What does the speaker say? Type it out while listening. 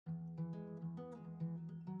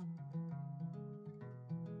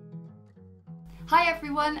Hi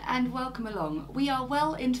everyone and welcome along. We are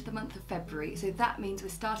well into the month of February, so that means we're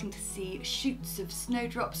starting to see shoots of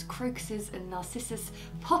snowdrops, crocuses and narcissus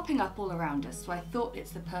popping up all around us, so I thought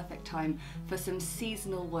it's the perfect time for some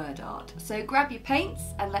seasonal word art. So grab your paints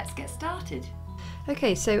and let's get started.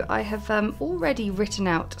 Okay, so I have already written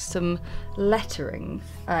out some lettering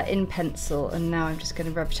in pencil and now I'm just going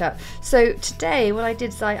to rub it out. So today what I did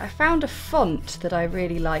is I found a font that I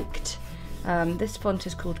really liked. This font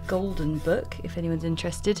is called Golden Book, if anyone's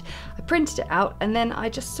interested. I printed it out and then I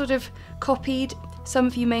just sort of copied. Some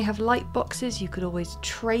of you may have light boxes, you could always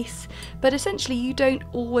trace, but essentially you don't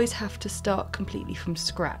always have to start completely from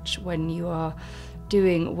scratch when you are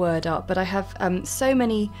doing word art. But I have so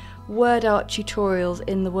many word art tutorials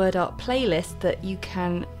in the word art playlist that you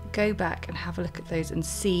can go back and have a look at those and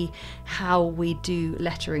see how we do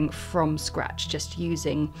lettering from scratch just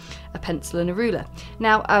using a pencil and a ruler.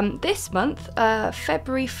 Now this month,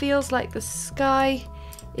 February, feels like the sky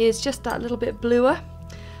is just that little bit bluer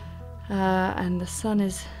and the sun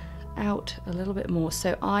is out a little bit more,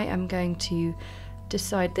 so I am going to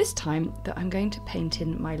decide this time that I'm going to paint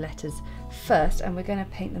in my letters first, and we're going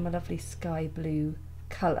to paint them a lovely sky blue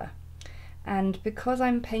colour. And because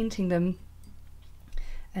I'm painting them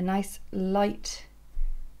a nice light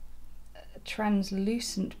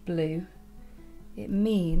translucent blue, it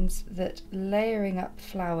means that layering up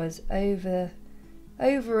flowers over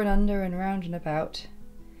and under and round and about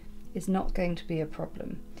is not going to be a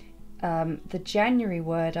problem. The January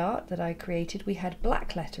word art that I created, we had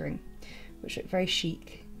black lettering, which looked very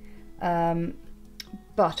chic,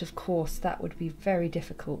 but of course that would be very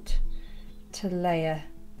difficult to layer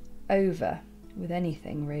over with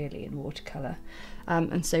anything really in watercolour,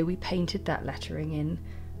 and so we painted that lettering in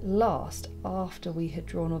last after we had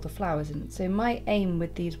drawn all the flowers in. So my aim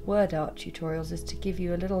with these word art tutorials is to give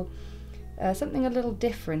you a little something a little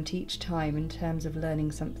different each time in terms of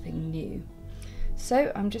learning something new.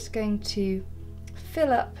 So I'm just going to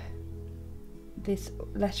fill up this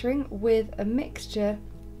lettering with a mixture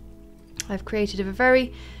I've created of a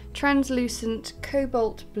very translucent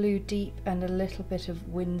cobalt blue deep and a little bit of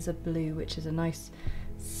Windsor blue, which is a nice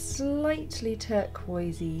slightly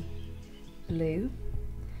turquoisey blue.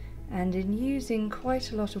 And in using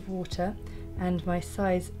quite a lot of water and my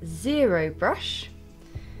size 0 brush,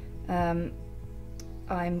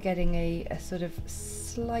 I'm getting a sort of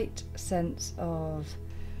slight sense of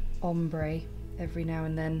ombre every now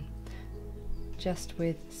and then, just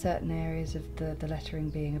with certain areas of the lettering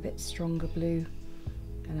being a bit stronger blue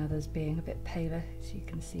and others being a bit paler. As you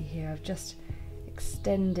can see here, I've just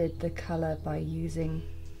extended the colour by using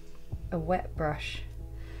a wet brush.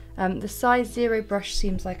 The size 0 brush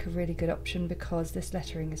seems like a really good option because this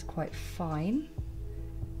lettering is quite fine.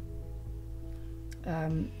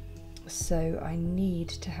 So I need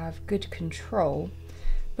to have good control,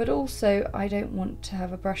 but also I don't want to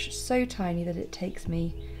have a brush so tiny that it takes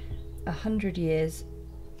me 100 years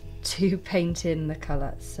to paint in the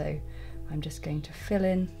colour. So I'm just going to fill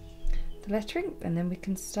in the lettering and then we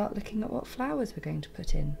can start looking at what flowers we're going to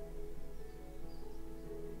put in.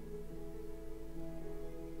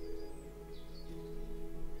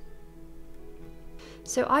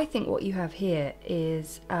 So I think what you have here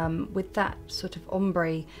is, with that sort of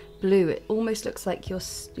ombre blue, it almost looks like you're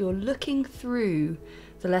looking through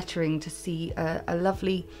the lettering to see a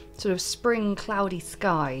lovely sort of spring cloudy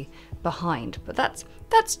sky behind, but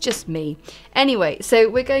that's just me. Anyway, so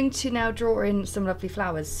we're going to now draw in some lovely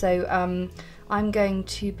flowers. So I'm going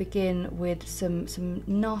to begin with some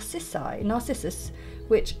narcissus,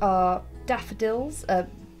 which are daffodils,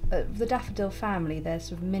 the daffodil family. They're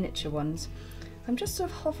sort of miniature ones. I'm just sort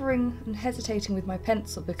of hovering and hesitating with my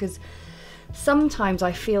pencil because sometimes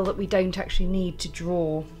I feel that we don't actually need to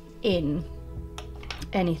draw in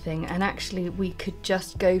anything, and actually we could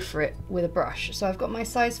just go for it with a brush. So I've got my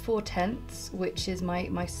size 4/10, which is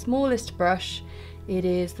my smallest brush. It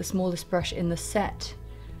is the smallest brush in the set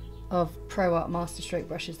of Pro Art Masterstroke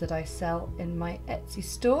brushes that I sell in my Etsy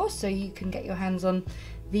store, so you can get your hands on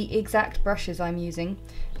the exact brushes I'm using.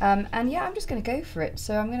 And yeah, I'm just going to go for it.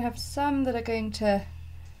 So I'm going to have some that are going to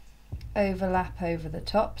overlap over the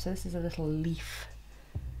top. So this is a little leaf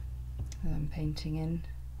that I'm painting in.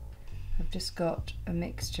 I've just got a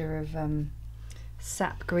mixture of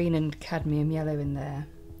Sap Green and Cadmium Yellow in there,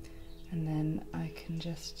 and then I can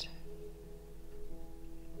just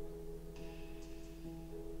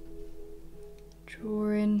draw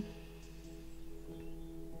in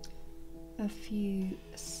a few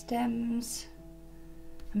stems.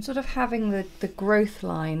 I'm sort of having the growth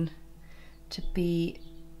line to be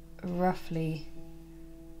roughly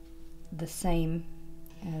the same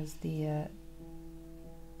as the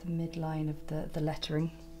midline of the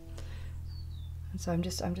lettering. And so I'm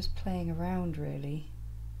just playing around really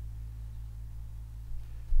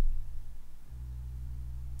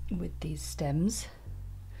with these stems.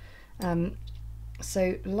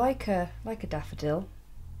 So like a daffodil,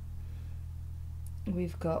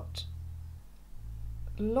 we've got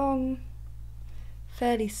long,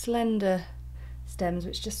 fairly slender stems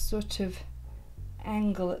which just sort of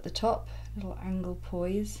angle at the top, little angle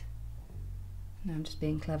poise. Now I'm just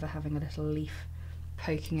being clever, having a little leaf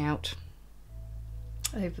poking out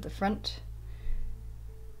over the front.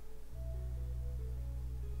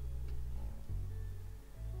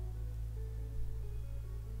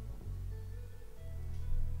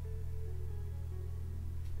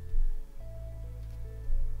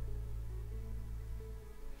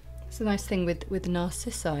 It's a nice thing with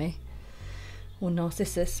narcissi, or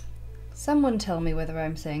narcissus. Someone tell me whether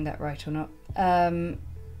I'm saying that right or not.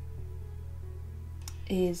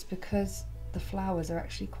 Is because the flowers are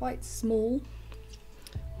actually quite small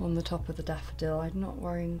on the top of the daffodil. I'm not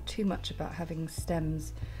worrying too much about having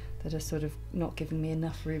stems that are sort of not giving me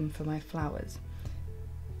enough room for my flowers.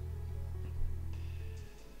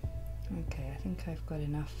 Okay, I think I've got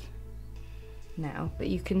enough now, but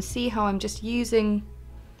you can see how I'm just using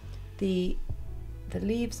the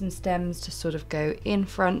leaves and stems to sort of go in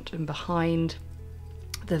front and behind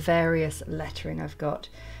the various lettering I've got.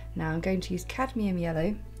 Now I'm going to use Cadmium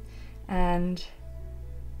Yellow, and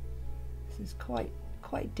this is quite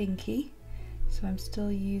dinky, so I'm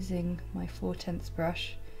still using my 4/10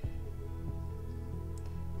 brush,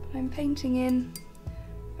 but I'm painting in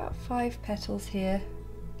about 5 petals here.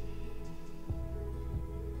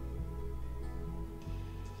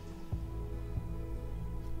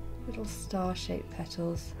 Little star-shaped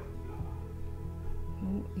petals.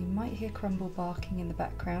 Ooh, you might hear Crumble barking in the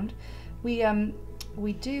background. We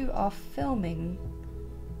do our filming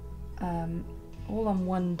all on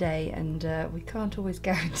one day, and we can't always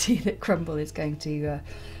guarantee that Crumble is going to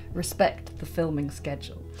respect the filming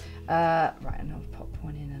schedule. Right, and I'll pop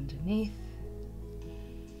one in underneath.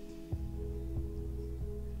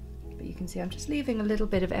 But you can see I'm just leaving a little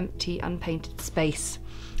bit of empty, unpainted space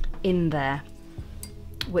in there,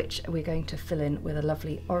 which we're going to fill in with a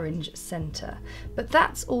lovely orange centre. But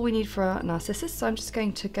that's all we need for our narcissus, so I'm just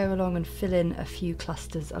going to go along and fill in a few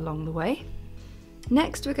clusters along the way.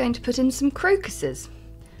 Next we're going to put in some crocuses,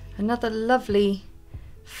 another lovely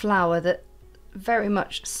flower that very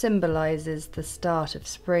much symbolises the start of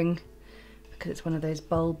spring, because it's one of those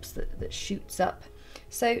bulbs that shoots up.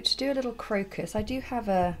 So to do a little crocus, I do have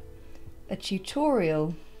a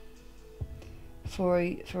tutorial for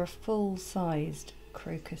a full-sized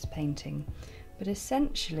crocus painting, but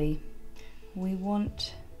essentially we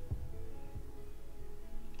want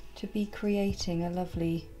to be creating a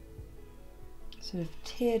lovely sort of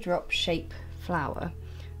teardrop shape flower.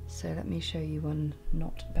 So let me show you one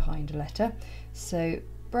not behind a letter. So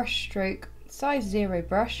brush stroke, size 0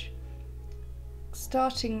 brush,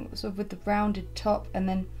 starting sort of with the rounded top and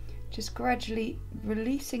then just gradually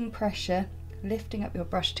releasing pressure, lifting up your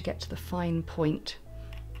brush to get to the fine point.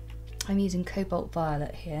 I'm using Cobalt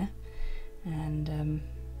Violet here, and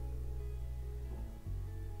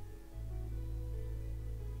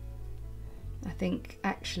I think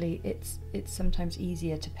actually it's sometimes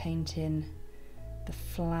easier to paint in the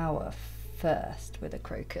flower first with a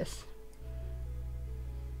crocus.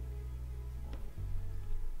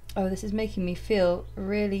 Oh, this is making me feel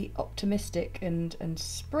really optimistic and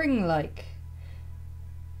spring-like.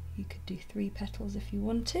 You could do 3 petals if you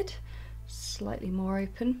wanted, slightly more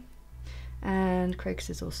open. And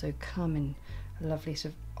crocuses also come in a lovely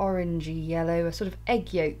sort of orangey yellow, a sort of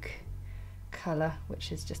egg yolk colour,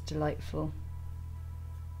 which is just delightful.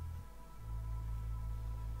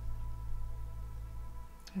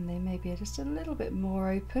 And they may be just a little bit more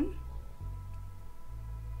open.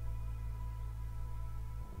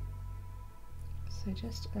 So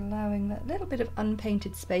just allowing that little bit of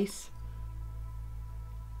unpainted space.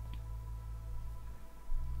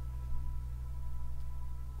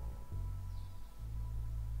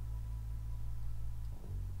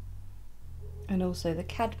 And also the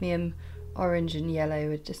cadmium orange and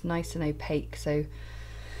yellow are just nice and opaque, so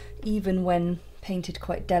even when painted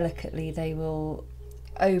quite delicately they will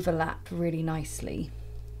overlap really nicely,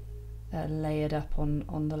 layered up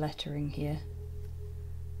on the lettering here.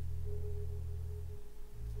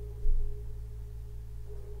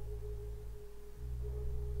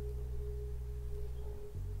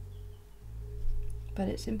 But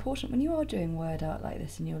it's important when you are doing word art like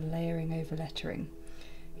this and you're layering over lettering,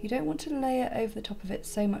 you don't want to layer over the top of it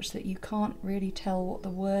so much that you can't really tell what the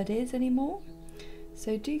word is anymore.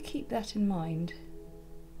 So do keep that in mind.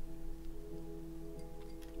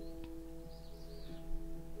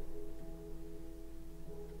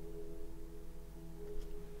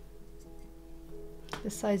 The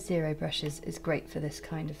size 0 brush is great for this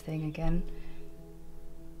kind of thing again.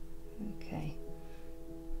 Okay.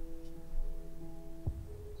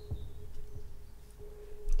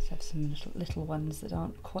 Let's have some little ones that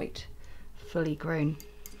aren't quite fully grown.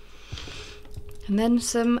 And then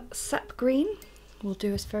some Sap Green will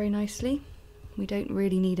do us very nicely. We don't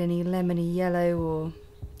really need any lemony yellow or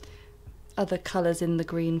other colours in the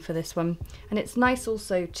green for this one. And it's nice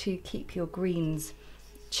also to keep your greens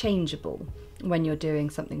changeable when you're doing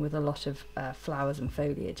something with a lot of flowers and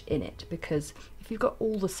foliage in it, because if you've got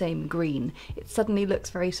all the same green, it suddenly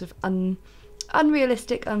looks very sort of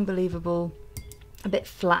unrealistic, unbelievable, a bit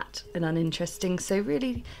flat and uninteresting. So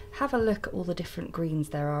really have a look at all the different greens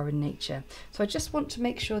there are in nature. So I just want to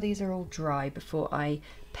make sure these are all dry before I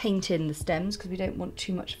paint in the stems, because we don't want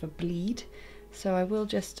too much of a bleed. So I will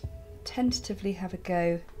just tentatively have a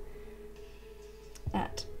go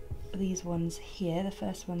at these ones here, the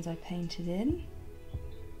first ones I painted in.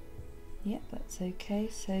 Yep, that's okay.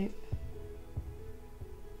 So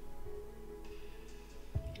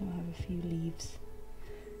I'll have a few leaves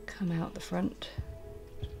come out the front.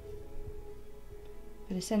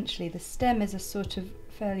 But essentially the stem is a sort of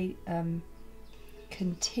fairly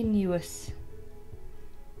continuous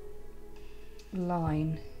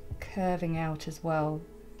line curving out as well,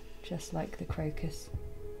 just like the crocus.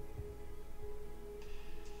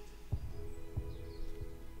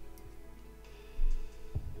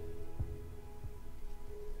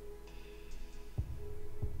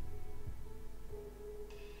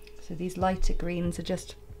 So these lighter greens are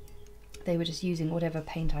they were just using whatever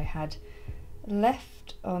paint I had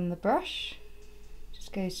left on the brush.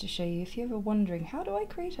 Just goes to show you, if you're ever wondering, how do I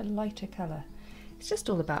create a lighter colour? It's just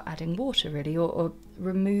all about adding water really, or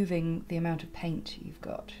removing the amount of paint you've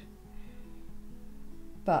got.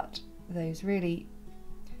 But those really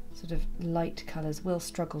sort of light colours will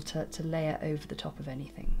struggle to layer over the top of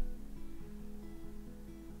anything.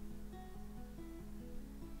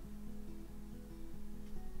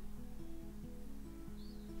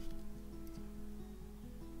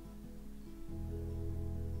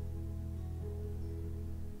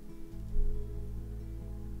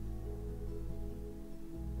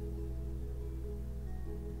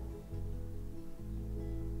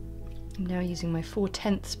 I'm now using my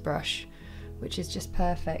 4/10 brush, which is just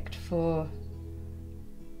perfect for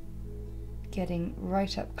getting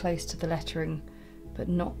right up close to the lettering, but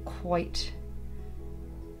not quite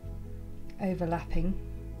overlapping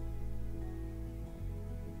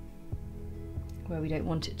where we don't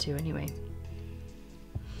want it to anyway.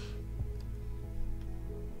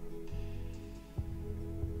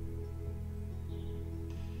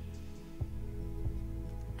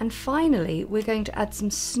 And finally, we're going to add some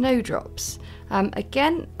snowdrops.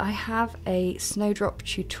 Again, I have a snowdrop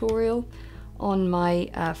tutorial on my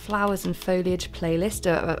flowers and foliage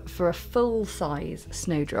playlist for a full-size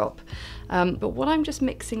snowdrop. But what I'm just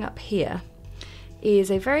mixing up here is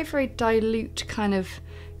a very, very dilute kind of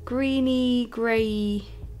greeny, grey,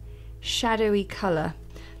 shadowy colour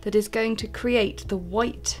that is going to create the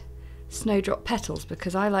white snowdrop petals,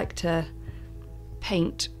 because I like to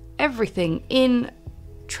paint everything in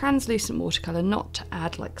translucent watercolour, not to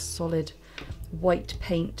add like solid white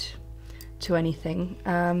paint to anything,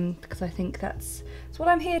 because I think that's what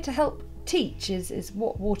I'm here to help teach, is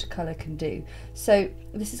what watercolour can do. So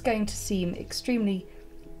this is going to seem extremely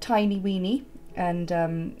tiny weeny and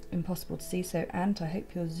impossible to see, so Ant, I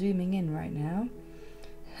hope you're zooming in right now.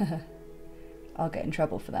 I'll get in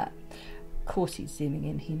trouble for that. Of course he's zooming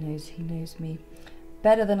in, he knows me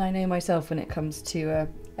better than I know myself when it comes to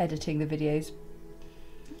editing the videos.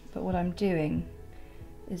 But what I'm doing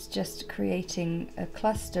is just creating a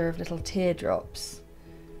cluster of little teardrops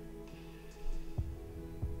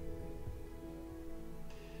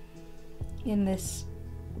in this,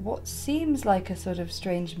 what seems like a sort of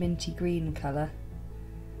strange minty green colour.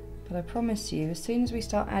 But I promise you, as soon as we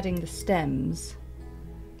start adding the stems,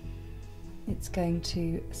 it's going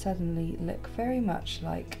to suddenly look very much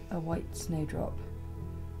like a white snowdrop.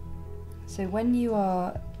 So when you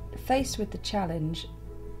are faced with the challenge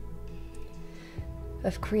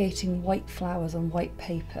of creating white flowers on white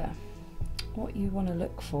paper, what you want to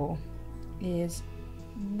look for is,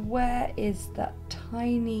 where is that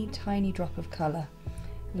tiny, tiny drop of colour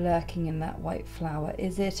lurking in that white flower?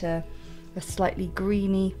 Is it a slightly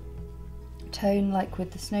greeny tone like with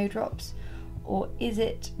the snowdrops, or is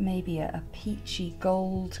it maybe a peachy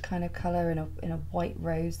gold kind of colour in a white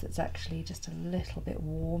rose that's actually just a little bit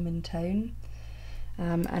warm in tone?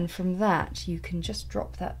 And from that you can just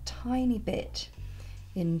drop that tiny bit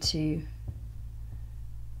into,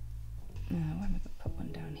 I'm going to put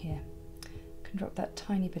one down here, can drop that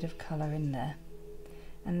tiny bit of colour in there,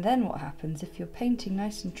 And then what happens if you're painting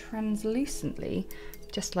nice and translucently,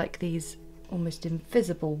 just like these almost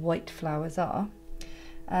invisible white flowers are,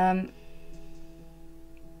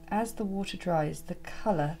 as the water dries, the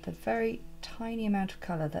colour, the very tiny amount of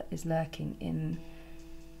colour that is lurking in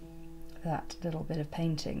that little bit of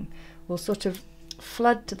painting, will sort of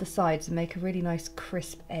flood to the sides and make a really nice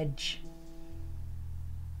crisp edge.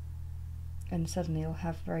 And suddenly you'll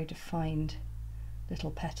have very defined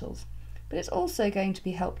little petals. But it's also going to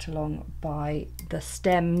be helped along by the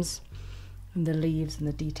stems and the leaves and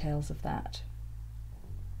the details of that.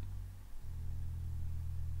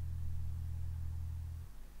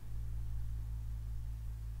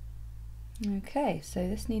 Okay, so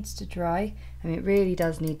this needs to dry. I mean, it really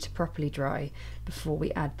does need to properly dry before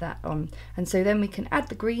we add that on. And so then we can add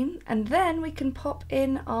the green, and then we can pop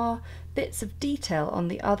in our bits of detail on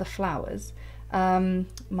the other flowers.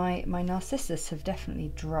 My narcissus have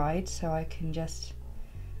definitely dried, so I can just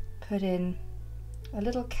put in a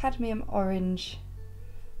little cadmium orange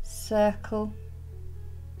circle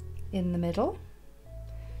in the middle.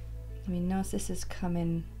 I mean, narcissus come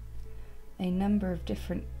in a number of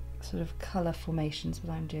different sort of colour formations,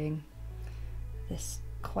 but I'm doing this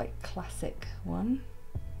quite classic one.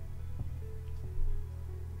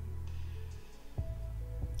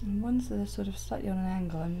 And ones that are sort of slightly on an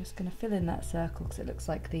angle, I'm just going to fill in that circle because it looks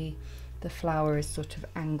like the flower is sort of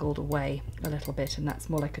angled away a little bit, and that's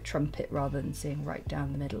more like a trumpet rather than seeing right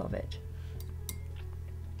down the middle of it.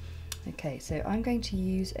 Okay, so I'm going to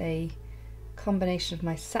use a combination of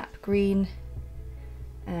my Sap Green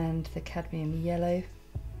and the Cadmium Yellow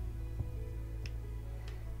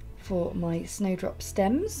for my snowdrop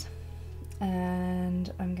stems,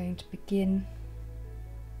 and I'm going to begin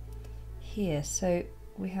here. So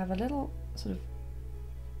we have a little sort of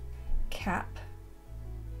cap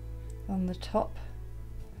on the top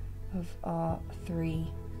of our three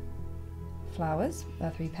flowers,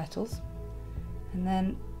 our three petals, and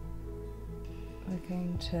then we're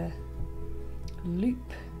going to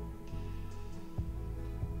loop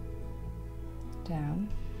down.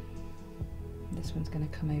 This one's going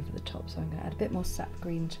to come over the top, so I'm going to add a bit more Sap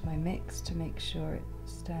Green to my mix to make sure it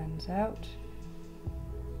stands out.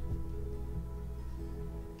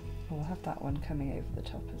 We'll have that one coming over the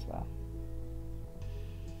top as well.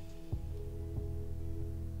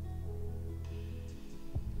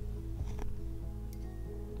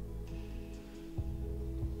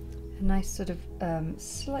 A nice sort of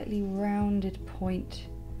slightly rounded point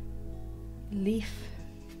leaf.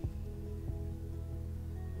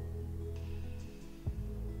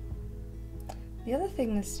 The other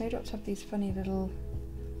thing is snowdrops have these funny little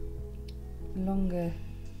longer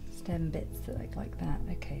stem bits that look like that.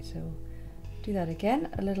 Okay, so we'll do that again.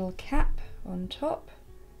 A little cap on top,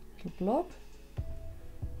 little blob,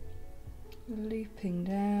 looping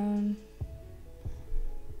down.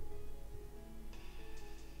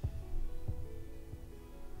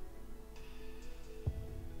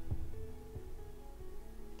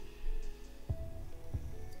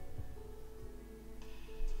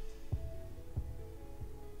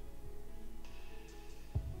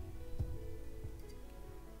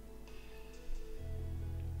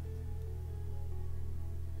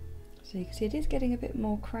 So you can see it is getting a bit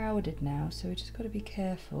more crowded now, so we just got to be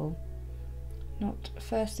careful not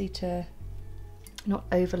firstly to not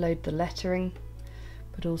overload the lettering,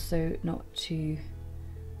 but also not to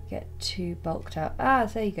get too bulked out. Ah,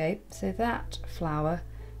 there you go. So that flower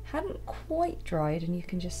hadn't quite dried, and you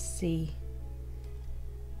can just see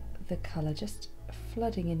the colour just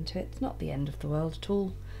flooding into it. It's not the end of the world at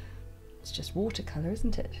all. It's just watercolour,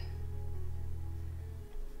 isn't it?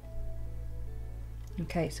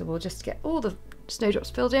 Okay, so we'll just get all the snowdrops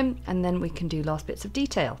filled in, and then we can do last bits of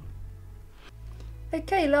detail.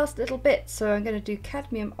 Okay, last little bit. So I'm going to do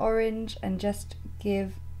cadmium orange and just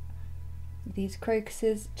give these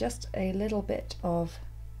crocuses just a little bit of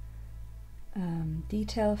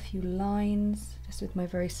detail, a few lines, just with my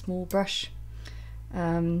very small brush.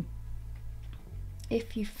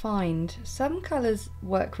 If you find some colours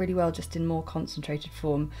work really well just in more concentrated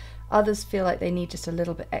form, others feel like they need just a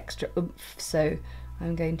little bit extra oomph, so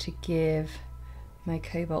I'm going to give my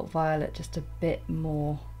Cobalt Violet just a bit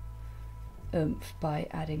more oomph by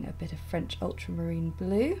adding a bit of French Ultramarine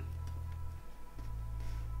blue.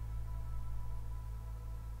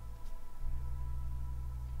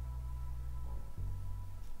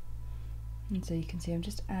 And so you can see I'm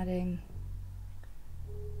just adding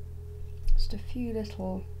just a few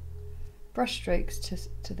little brush strokes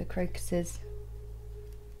to the crocuses.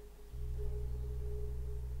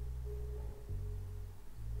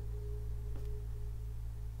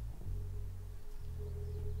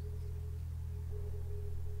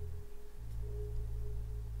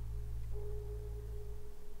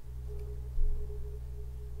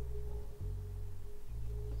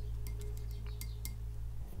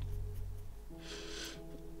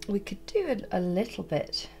 we could do a little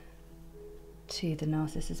bit to the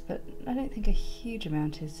narcissus, but I don't think a huge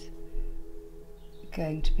amount is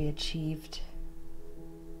going to be achieved.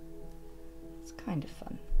 It's kind of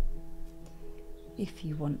fun if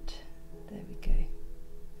you want. There we go.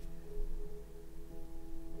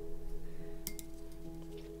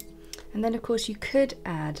 And then of course you could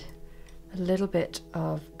add a little bit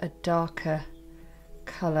of a darker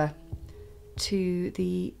colour to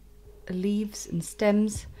the leaves and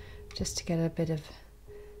stems, just to get a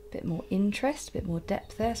bit more interest, a bit more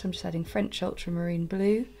depth there. So I'm just adding French Ultramarine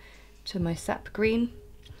Blue to my Sap Green,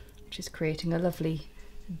 which is creating a lovely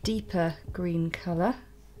deeper green colour.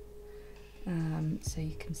 So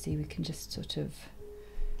you can see we can just sort of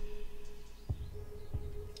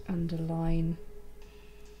underline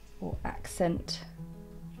or accent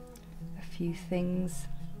a few things.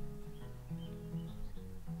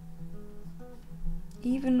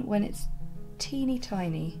 Even when it's teeny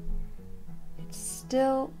tiny, it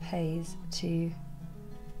still pays to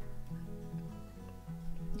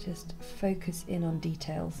just focus in on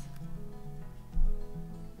details.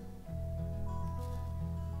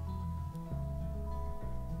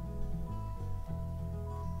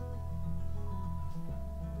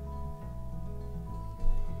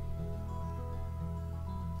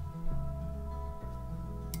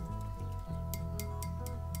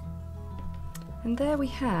 And there we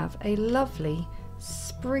have a lovely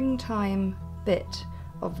springtime bit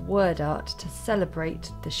of word art to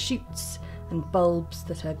celebrate the shoots and bulbs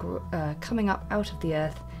that are coming up out of the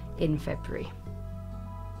earth in February.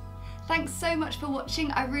 Thanks so much for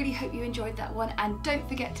watching. I really hope you enjoyed that one, and don't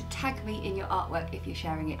forget to tag me in your artwork if you're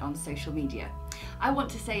sharing it on social media. I want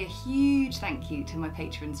to say a huge thank you to my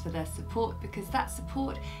patrons for their support, because that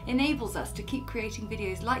support enables us to keep creating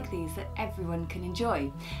videos like these that everyone can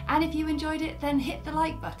enjoy. And if you enjoyed it, then hit the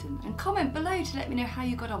like button and comment below to let me know how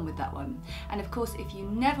you got on with that one. And of course, if you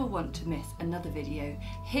never want to miss another video,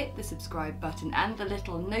 hit the subscribe button and the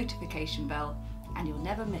little notification bell and you'll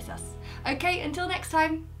never miss us. Okay, until next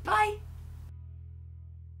time, bye!